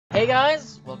Hey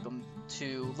guys, welcome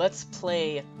to Let's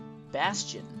Play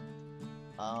Bastion.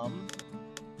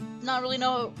 Not really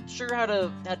sure how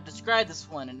to describe this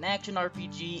one. An action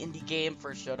RPG indie game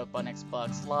first showed up on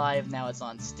Xbox Live, now it's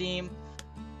on Steam.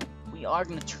 We are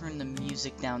gonna turn the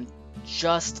music down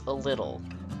just a little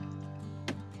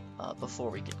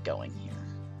before we get going here.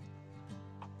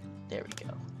 There we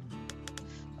go.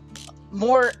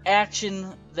 More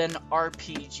action than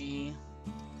RPG.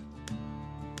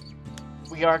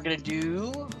 We are gonna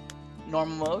do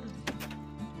normal mode.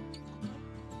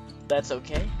 That's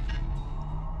okay.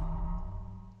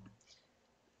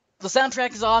 The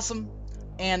soundtrack is awesome,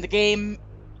 and the game...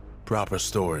 Proper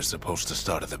story is supposed to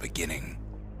start at the beginning.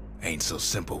 Ain't so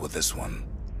simple with this one.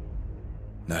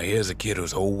 Now here's a kid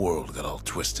whose whole world got all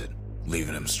twisted,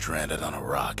 leaving him stranded on a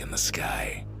rock in the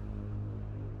sky.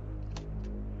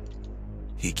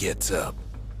 He gets up,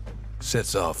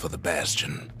 sets off for the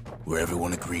Bastion, where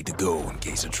everyone agreed to go in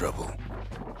case of trouble.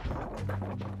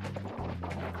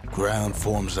 Ground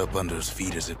forms up under his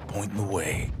feet as it pointing the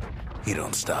way. He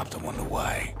don't stop to wonder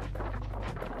why.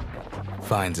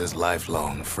 Finds his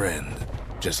lifelong friend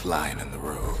just lying in the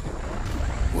road.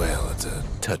 Well, it's a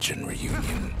touching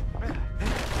reunion.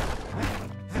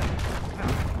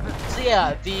 So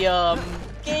yeah, the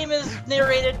game is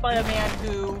narrated by a man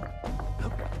who...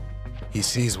 He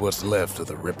sees what's left of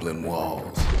the rippling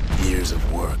walls. Years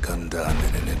of work undone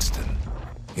in an instant.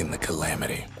 In the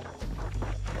Calamity.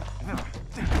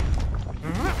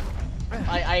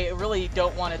 I really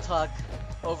don't want to talk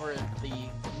over the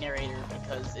narrator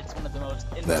because it's one of the most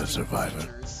interesting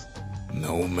features.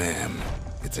 No, ma'am.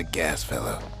 It's a gas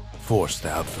fella, forced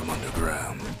out from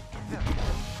underground.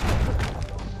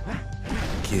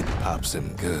 Kid pops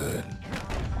him good.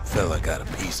 Fella got a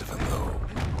piece of him, though.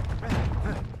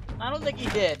 I don't think he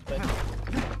did, but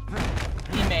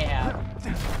he may have.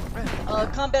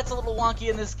 Combat's a little wonky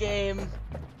in this game.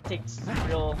 Takes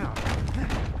real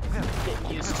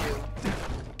getting used to.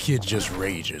 Kid just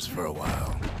rages for a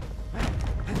while.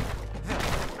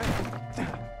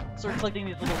 So we're collecting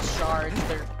these little shards.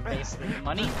 They're basically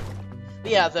money.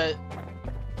 But yeah,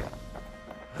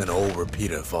 An old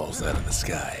repeater falls out of the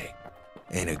sky.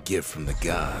 Ain't a gift from the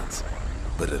gods,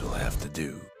 but it'll have to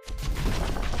do.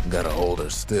 Gotta hold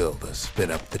her still to spin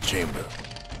up the chamber.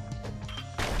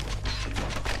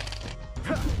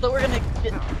 So we're gonna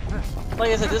get... Like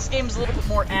I said, this game's a little bit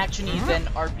more action-y than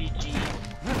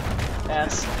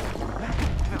RPG-esque.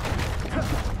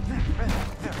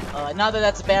 Not that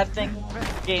that's a bad thing.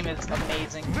 The game is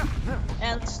amazing.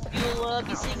 And you'll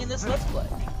be seeing in this Let's Play.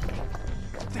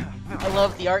 I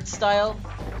love the art style.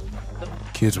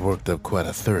 Kid's worked up quite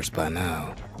a thirst by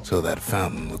now, so that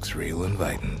fountain looks real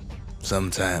inviting.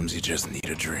 Sometimes you just need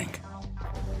a drink.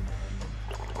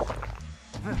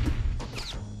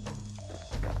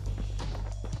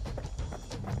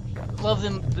 Love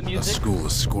the music. A school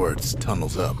of squirts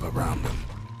tunnels up around them.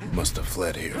 Must have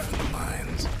fled here from the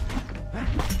mines.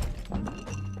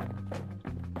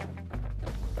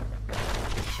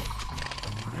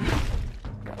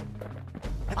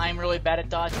 I'm really bad at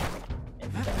dodging.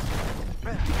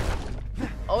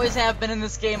 Always have been in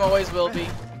this game, always will be.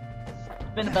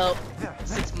 It's been about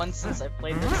 6 months since I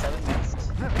played this, 7 months.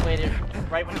 I played it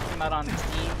right when it came out on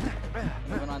Steam.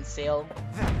 It went on sale.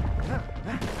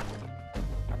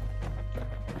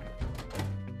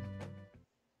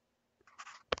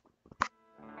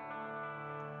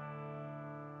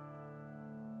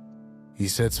 He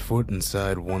sets foot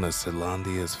inside one of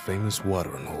Cylondia's famous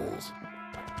watering holes.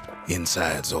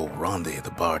 Inside's old Rondi,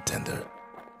 the bartender.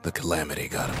 The Calamity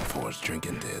got him before his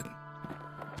drinking did.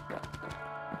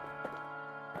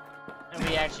 And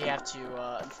we actually have to,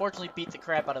 unfortunately, beat the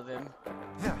crap out of him.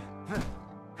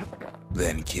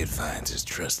 Then Kid finds his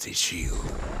trusty shield.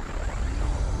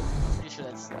 Pretty sure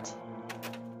that's...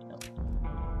 No.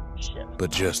 Shit.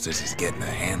 But just as he's getting a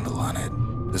handle on it,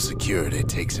 the security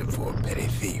takes him for a petty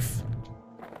thief.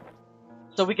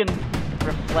 So we can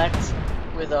reflect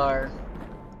with our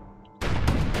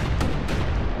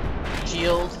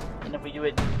shield, and if we do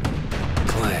it...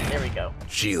 Clang. There we go.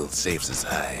 Shield saves his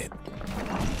hide.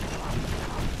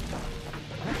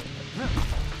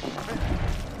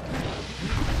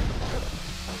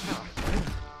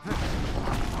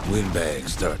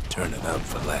 Windbags start turning up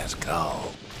for last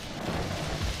call.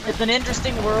 It's an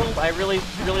interesting world. I really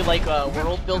like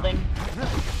world building.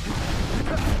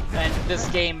 And this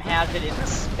game has it in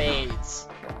spades.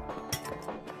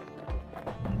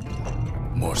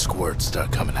 More squirts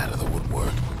start coming out of the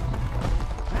woodwork.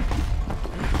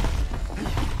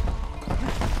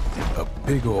 A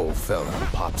big old fella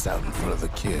pops out in front of the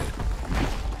kid.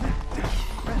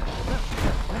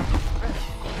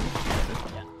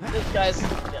 Yeah. This guy's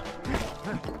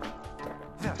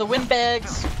The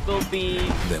windbags will be...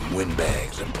 Them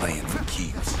windbags are playing for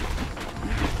keeps.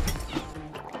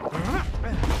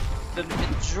 the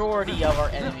majority of our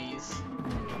enemies.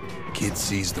 Kid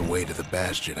sees the way to the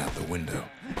Bastion out the window.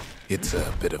 It's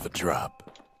a bit of a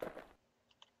drop.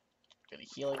 Gonna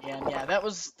heal again. Yeah, that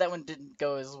one didn't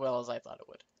go as well as I thought it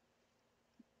would.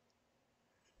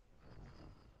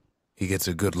 He gets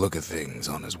a good look at things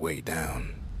on his way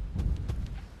down.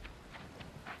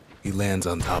 He lands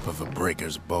on top of a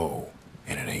breaker's bow,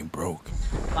 and it ain't broke.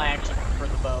 I actually prefer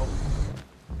the bow.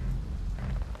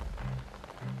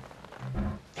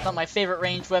 It's not my favorite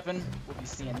ranged weapon. We'll be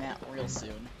seeing that real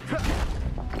soon.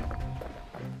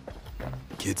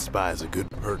 Kid spies a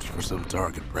good perch for some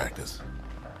target practice.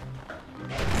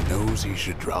 He knows he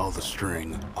should draw the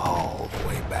string all the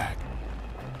way back.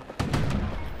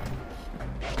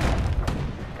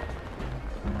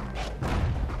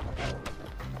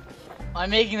 I'm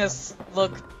making this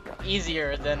look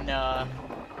easier than,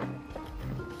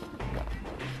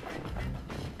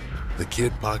 The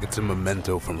kid pockets a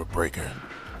memento from a breaker,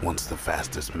 once the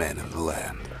fastest man in the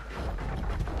land.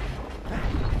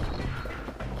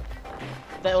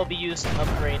 that will be used to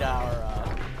upgrade our,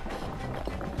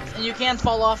 And you can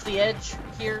fall off the edge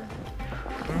here.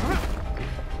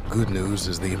 Good news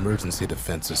is the emergency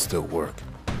defenses still work.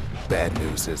 Bad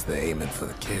news is they're aiming for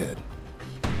the kid.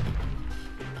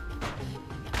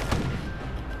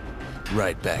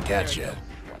 Right back at you.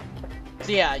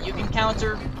 So yeah, you can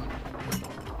counter.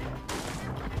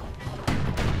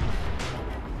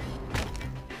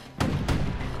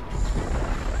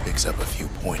 Picks up a few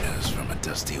pointers from a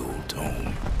dusty old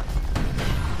tome.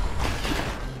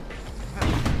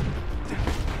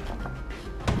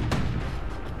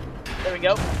 There we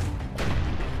go.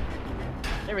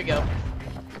 There we go.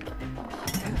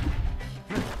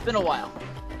 It's been a while.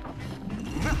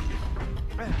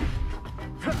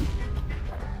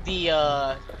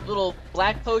 The little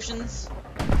black potions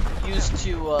used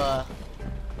to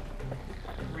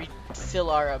refill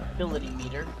our ability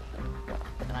meter,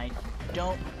 and I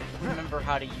don't remember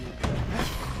how to use them.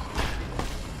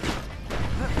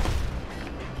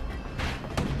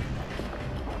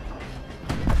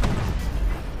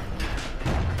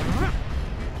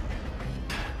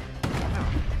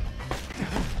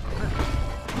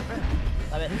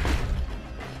 Love it.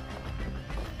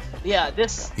 Yeah,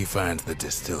 this... He finds the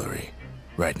distillery,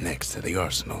 right next to the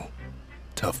arsenal.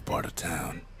 Tough part of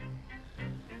town.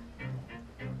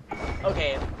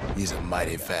 Okay. He's a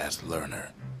mighty fast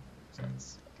learner.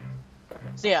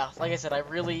 So yeah, like I said, I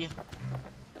really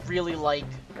like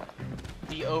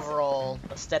the overall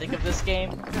aesthetic of this game.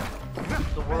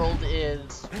 The world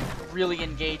is really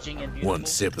engaging and beautiful. One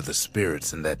sip of the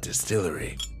spirits in that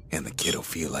distillery, and the kid'll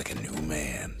feel like a new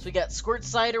man. So we got Squirt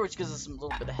Cider, which gives us a little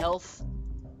bit of health.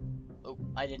 Oh,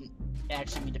 I didn't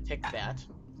actually mean to pick that.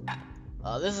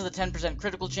 This is a 10%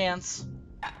 critical chance.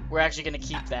 We're actually going to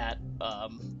keep that.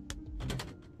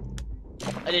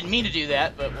 I didn't mean to do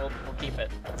that, but we'll keep it.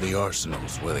 The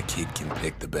arsenal's where the kid can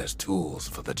pick the best tools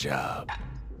for the job.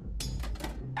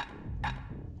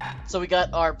 So we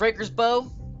got our Breaker's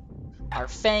Bow, our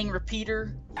Fang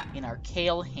Repeater, and our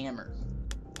Kale Hammer.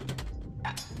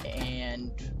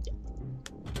 And...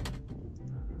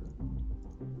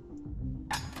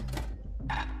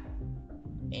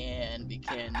 and we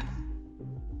can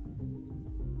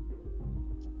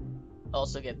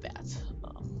also get that.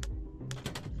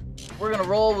 We're gonna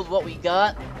roll with what we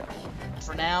got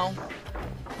for now.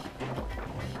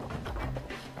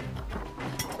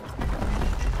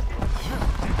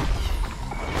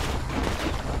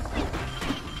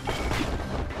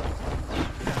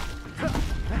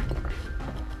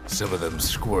 Some of them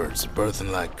squirts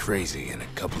birthing like crazy in a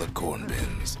couple of corn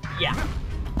bins. Yeah.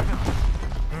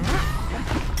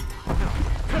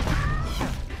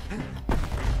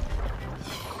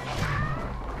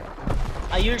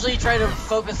 I usually try to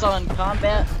focus on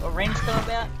combat, or ranged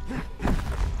combat,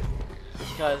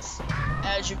 because,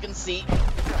 as you can see,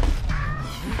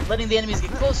 letting the enemies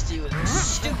get close to you is a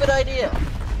stupid idea.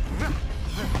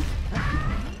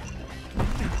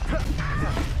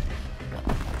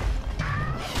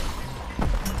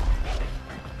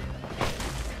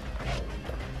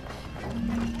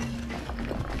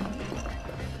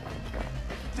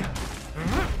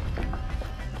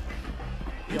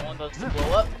 You don't want those to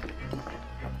blow up.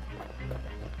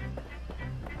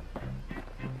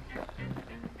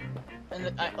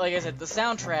 And like I said, the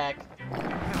soundtrack.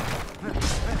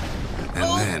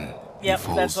 And then, Yep, he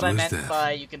falls that's what to I his meant death.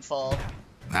 by you can fall.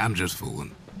 I'm just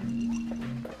fooling.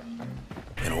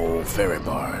 An old ferry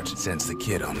barge sends the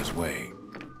kid on his way.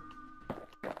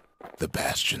 The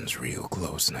Bastion's real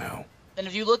close now. And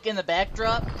if you look in the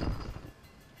backdrop,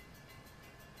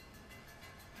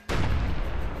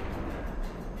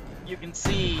 you can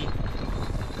see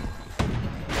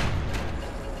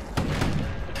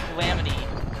the Calamity.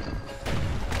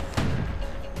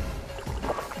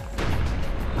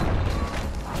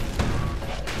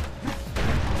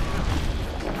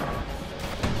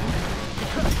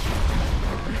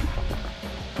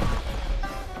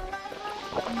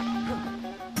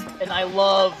 And I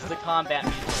love the combat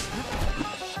music.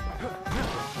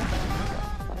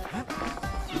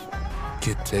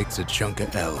 Kid takes a chunk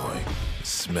of alloy. The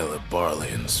smell of barley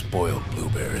and spoiled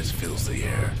blueberries fills the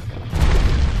air.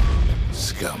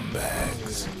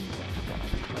 Scumbags.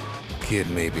 Kid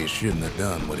maybe shouldn't have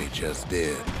done what he just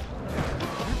did.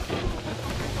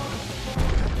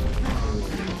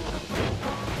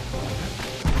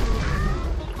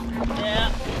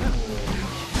 Yeah.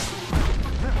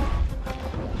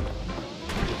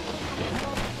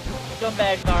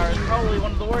 Scumbags are probably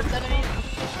one of the worst enemies.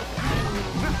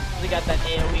 They got that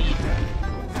AoE.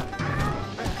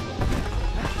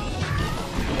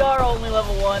 We are only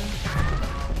level 1.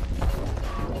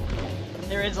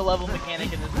 There is a level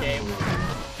mechanic in this game.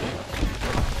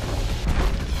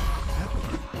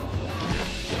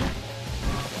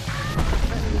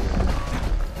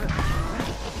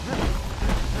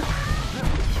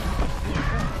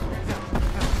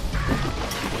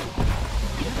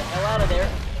 Get the hell out of there.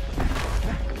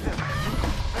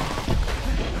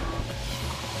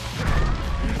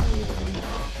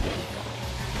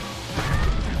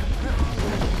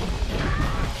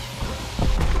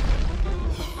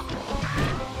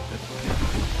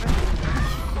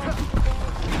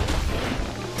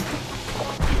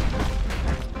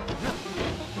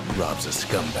 Robs a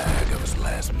scumbag of his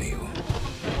last meal.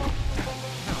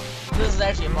 This is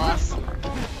actually a boss.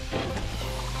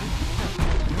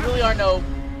 There really are no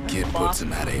Kid puts bosses.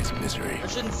 him out of his misery. I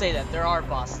shouldn't say that. There are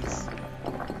bosses.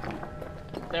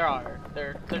 There are.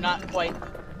 They're not quite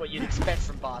what you'd expect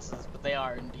from bosses, but they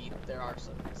are indeed. There are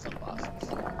some bosses.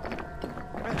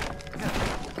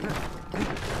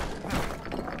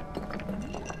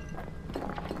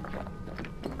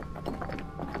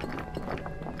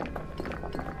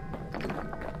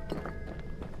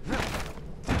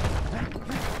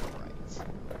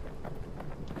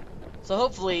 So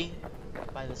hopefully,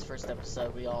 by this first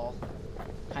episode, we all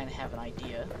kind of have an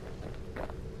idea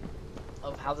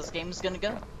of how this game is going to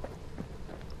go.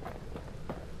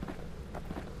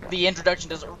 The introduction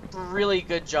does a really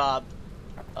good job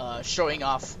showing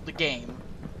off the game.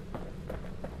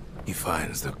 He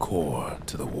finds the core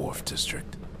to the Wharf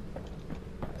District.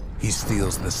 He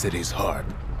steals the city's heart.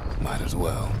 Might as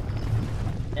well.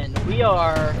 And we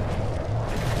are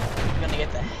going to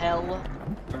get the hell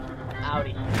out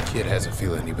of here. Kid has a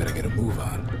feeling you better get a move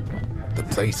on. The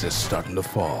place is starting to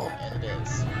fall. And it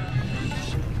is.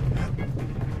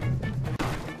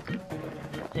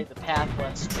 Take the path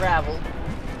less traveled.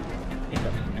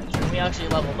 We actually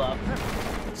leveled up.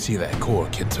 See, that core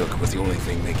Kid took was the only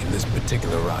thing making this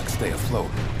particular rock stay afloat.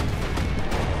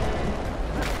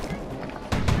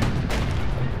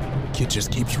 Kid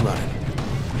just keeps running.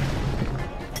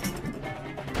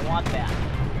 I want that.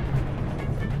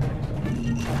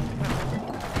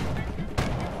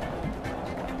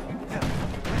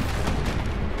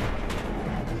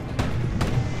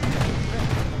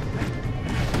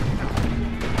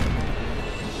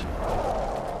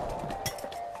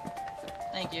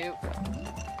 Thank you.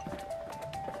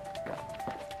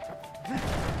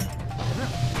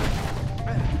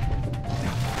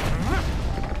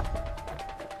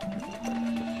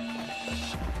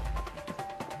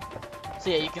 So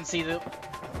yeah, you can see the...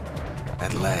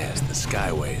 At last, the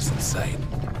Skyway's in sight.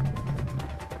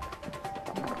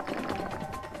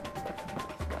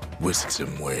 Whisks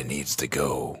him where he needs to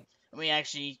go. We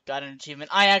actually got an achievement.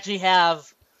 I actually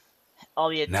have all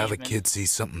the achievements. Now the kid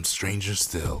sees something stranger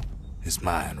still. His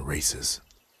mind races.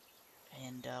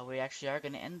 And we actually are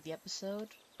going to end the episode.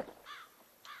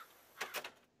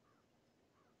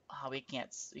 Oh, we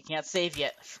can't save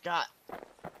yet. I forgot.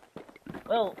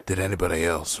 Well, Did anybody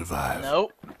else survive?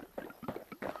 nope.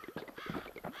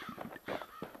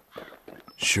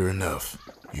 Sure enough,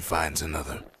 he finds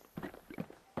another.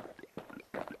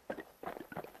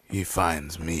 He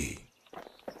finds me.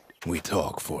 We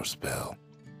talk for a spell.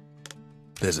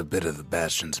 There's a bit of the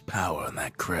Bastion's power in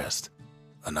that crest,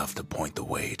 enough to point the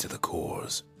way to the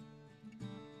cores.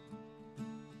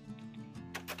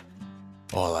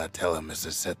 All I tell him is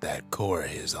to set that core of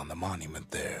his on the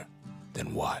monument there,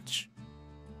 then watch.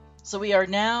 So we are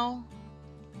now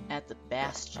at the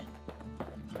Bastion.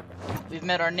 We've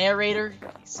met our narrator.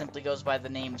 He simply goes by the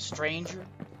name Stranger.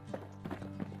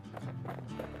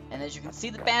 And And as you can see,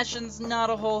 the Bastion's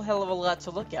not a whole hell of a lot to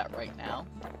look at right now.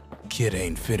 Kid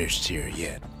ain't finished here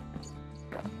yet.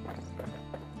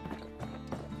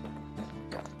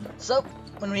 So,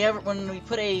 when we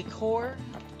put a core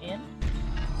in,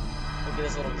 we'll get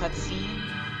this little cutscene.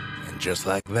 And just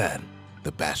like that,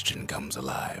 the Bastion comes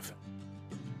alive.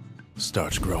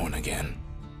 Starts growing again,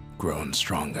 growing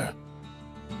stronger.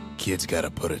 Kid's gotta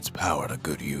put its power to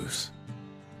good use.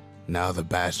 Now the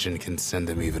Bastion can send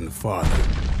him even farther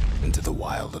into the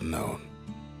wild unknown.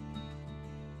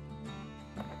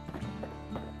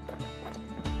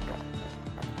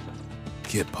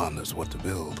 Kid ponders what to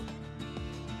build.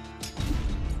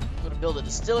 Going to build a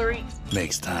distillery.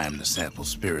 Makes time to sample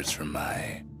spirits from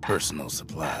my personal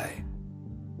supply.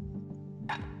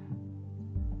 I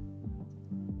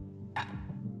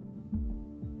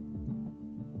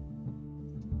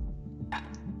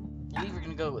believe we're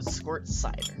going to go with squirt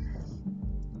cider.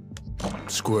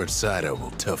 Squirt cider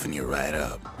will toughen you right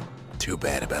up. Too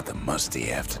bad about the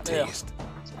musty aftertaste.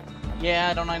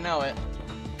 Yeah, don't I know it.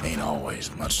 Ain't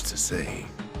always much to say.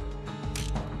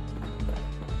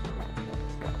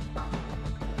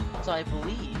 So I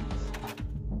believe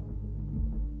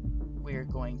we're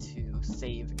going to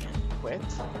save and quit.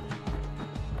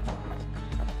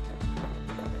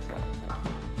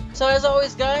 So as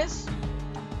always, guys,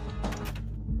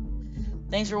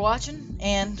 thanks for watching,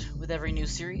 and with every new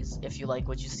series, if you like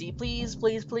what you see, please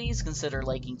consider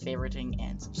liking, favoriting,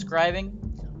 and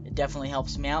subscribing. It definitely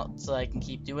helps me out so I can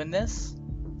keep doing this.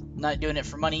 I'm not doing it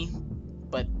for money,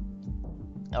 but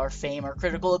or fame or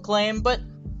critical acclaim, but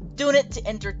doing it to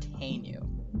entertain you.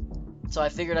 So I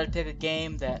figured I'd pick a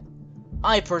game that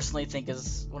I personally think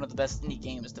is one of the best indie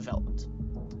games developed.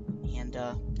 And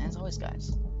as always,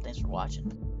 guys, thanks for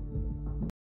watching.